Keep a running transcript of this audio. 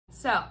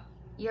So,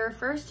 you're a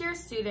first-year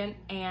student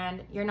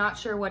and you're not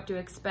sure what to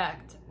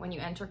expect when you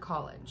enter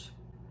college.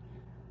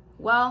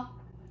 Well,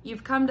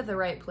 you've come to the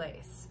right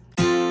place.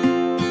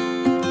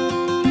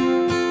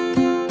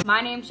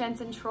 My name's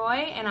Jensen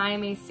Troy and I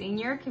am a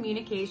senior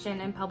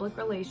communication and public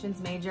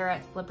relations major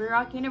at Slippery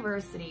Rock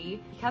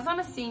University. Because I'm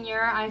a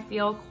senior, I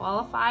feel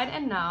qualified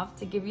enough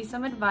to give you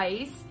some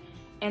advice,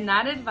 and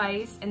that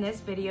advice in this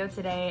video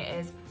today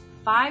is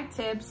 5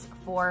 tips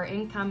for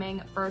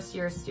incoming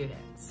first-year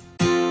students.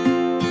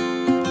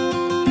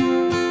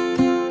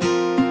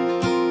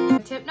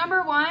 Tip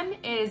number 1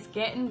 is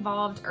get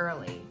involved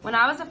early. When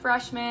I was a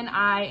freshman,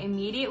 I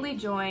immediately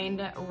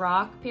joined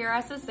Rock Peer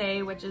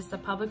SSA, which is the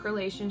public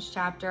relations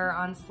chapter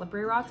on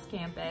Slippery Rock's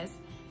campus,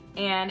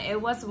 and it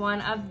was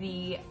one of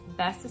the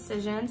best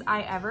decisions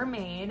I ever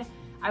made.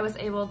 I was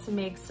able to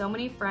make so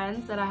many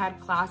friends that I had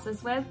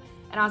classes with,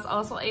 and I was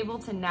also able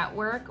to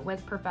network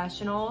with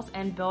professionals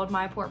and build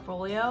my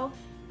portfolio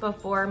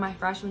before my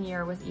freshman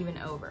year was even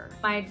over.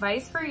 My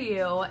advice for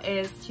you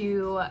is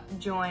to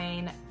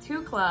join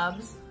 2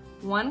 clubs.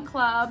 One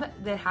club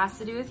that has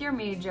to do with your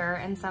major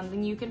and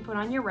something you can put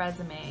on your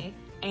resume,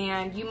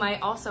 and you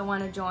might also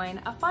want to join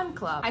a fun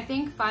club. I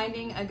think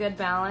finding a good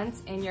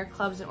balance in your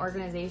clubs and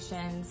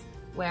organizations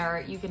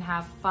where you can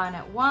have fun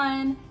at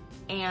one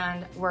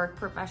and work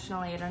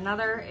professionally at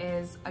another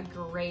is a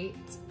great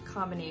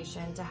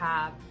combination to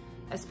have,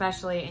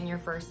 especially in your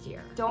first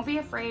year. Don't be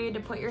afraid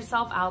to put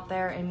yourself out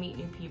there and meet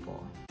new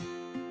people.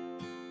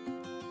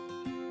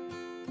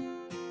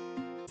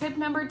 Tip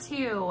number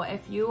 2,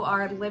 if you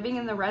are living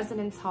in the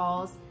residence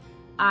halls,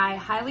 I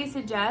highly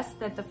suggest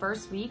that the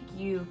first week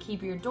you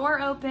keep your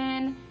door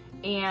open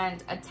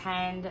and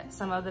attend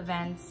some of the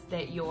events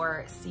that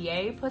your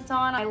CA puts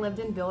on. I lived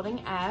in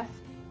Building F,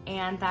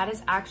 and that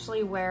is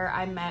actually where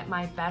I met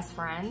my best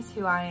friends,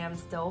 who I am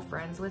still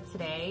friends with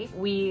today.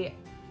 We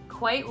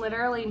quite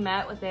literally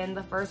met within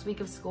the first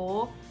week of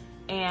school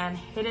and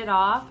hit it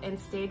off and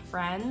stayed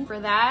friends. For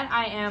that,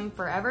 I am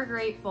forever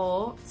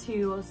grateful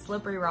to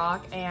Slippery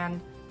Rock and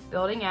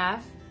Building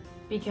F,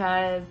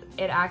 because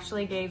it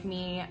actually gave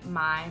me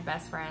my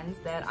best friends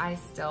that I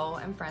still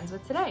am friends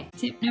with today.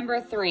 Tip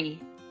number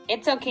 3,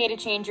 it's okay to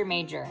change your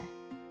major.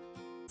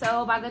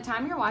 So by the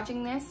time you're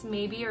watching this,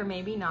 maybe or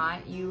maybe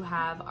not, you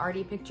have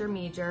already picked your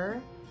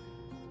major.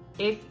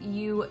 If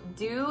you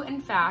do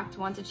in fact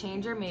want to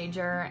change your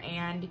major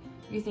and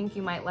you think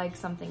you might like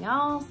something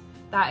else,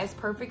 that is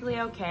perfectly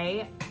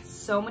okay.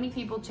 So many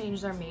people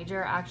change their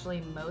major.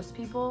 Actually, most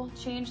people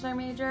change their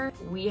major.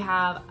 We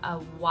have a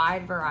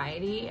wide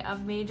variety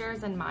of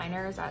majors and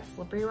minors at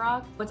Slippery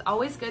Rock. It's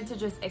always good to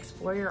just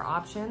explore your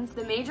options.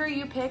 The major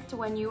you picked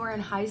when you were in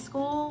high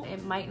school,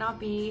 it might not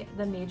be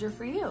the major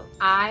for you.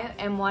 I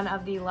am one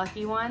of the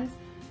lucky ones.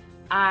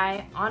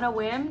 I, on a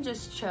whim,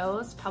 just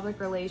chose public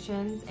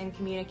relations and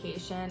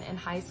communication in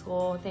high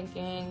school,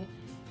 thinking,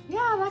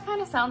 yeah, that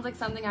kind of sounds like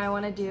something I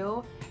want to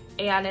do.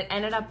 And it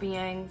ended up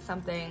being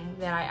something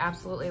that I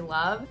absolutely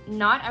love.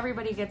 Not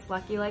everybody gets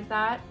lucky like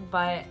that,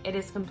 but it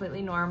is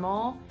completely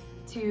normal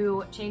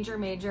to change your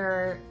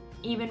major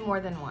even more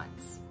than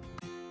once.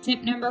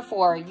 Tip number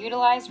 4,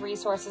 utilize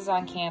resources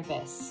on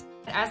campus.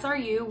 At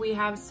SRU, we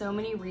have so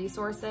many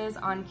resources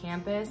on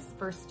campus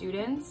for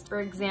students.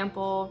 For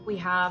example, we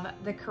have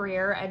the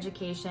Career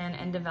Education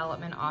and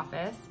Development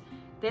Office.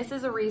 This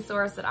is a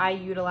resource that I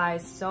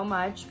utilize so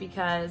much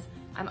because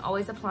I'm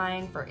always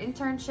applying for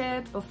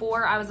internships.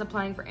 Before I was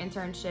applying for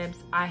internships,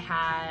 I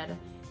had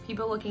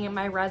people looking at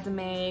my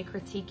resume,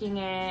 critiquing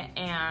it,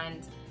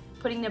 and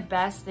putting the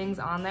best things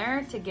on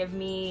there to give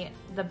me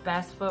the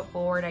best foot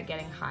forward at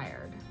getting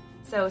hired.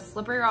 So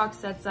Slippery Rock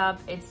sets up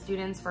its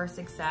students for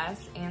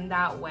success, and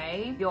that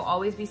way you'll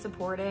always be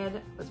supported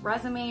with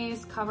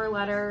resumes, cover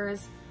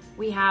letters.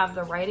 We have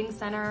the writing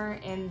center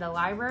in the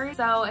library.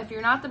 So if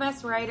you're not the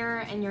best writer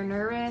and you're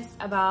nervous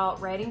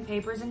about writing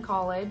papers in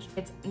college,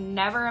 it's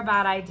never a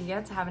bad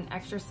idea to have an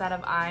extra set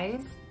of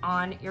eyes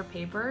on your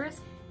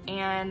papers,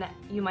 and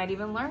you might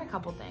even learn a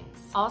couple things.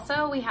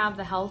 Also, we have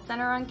the health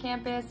center on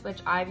campus,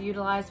 which I've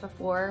utilized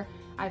before.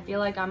 I feel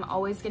like I'm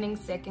always getting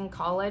sick in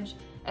college,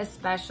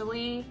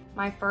 especially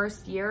my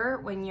first year.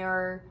 When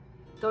you're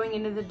going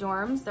into the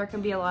dorms, there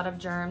can be a lot of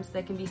germs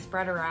that can be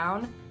spread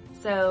around.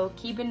 So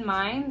keep in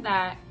mind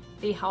that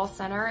the health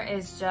center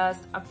is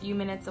just a few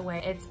minutes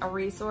away. It's a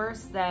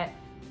resource that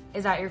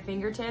is at your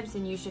fingertips,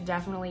 and you should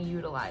definitely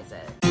utilize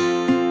it.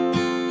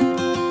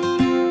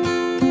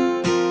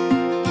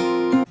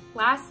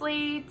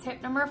 Lastly,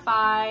 tip number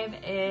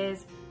 5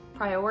 is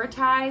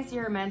prioritize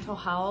your mental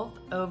health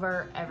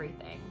over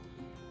everything.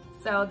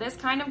 So this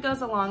kind of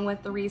goes along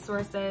with the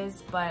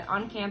resources, but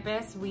on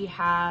campus we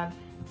have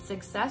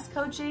success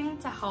coaching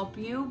to help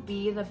you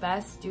be the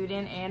best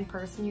student and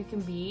person you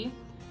can be.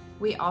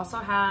 We also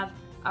have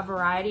a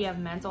variety of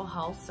mental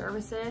health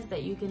services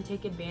that you can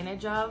take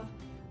advantage of.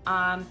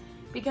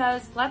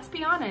 Because let's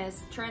be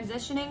honest,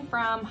 transitioning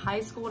from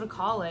high school to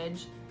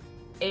college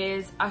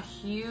is a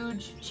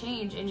huge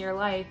change in your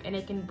life, and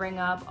it can bring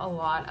up a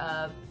lot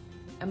of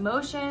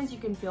emotions. You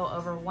can feel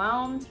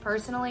overwhelmed.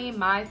 Personally,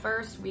 my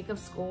first week of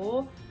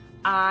school,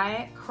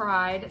 I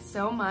cried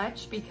so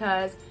much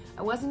because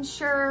I wasn't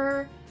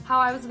sure how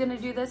I was gonna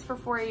do this for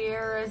 4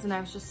 years, and I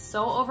was just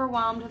so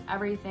overwhelmed with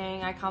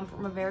everything. I come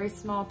from a very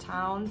small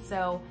town,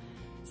 so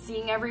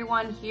seeing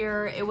everyone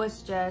here, it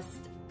was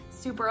just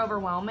super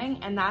overwhelming,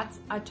 and that's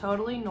a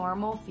totally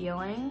normal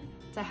feeling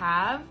to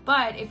have.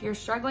 But if you're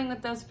struggling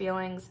with those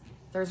feelings,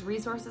 there's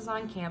resources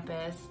on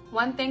campus.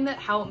 One thing that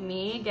helped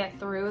me get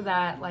through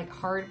that like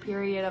hard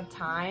period of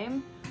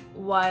time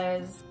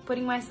was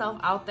putting myself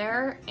out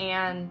there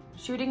and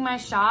shooting my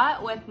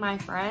shot with my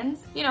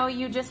friends. You know,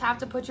 you just have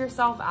to put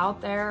yourself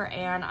out there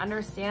and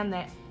understand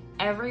that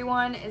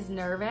everyone is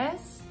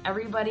nervous.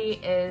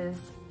 Everybody is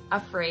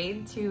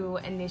afraid to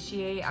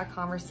initiate a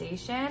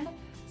conversation.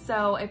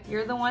 So if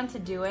you're the one to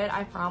do it,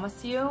 I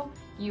promise you,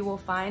 you will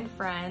find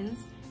friends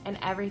and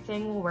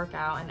everything will work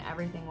out and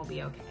everything will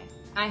be okay.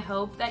 I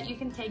hope that you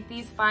can take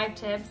these 5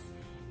 tips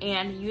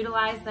and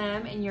utilize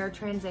them in your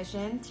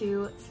transition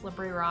to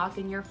Slippery Rock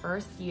in your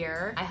first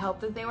year. I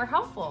hope that they were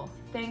helpful.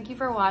 Thank you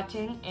for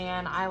watching,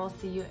 and I will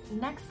see you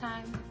next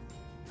time.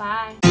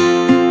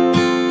 Bye.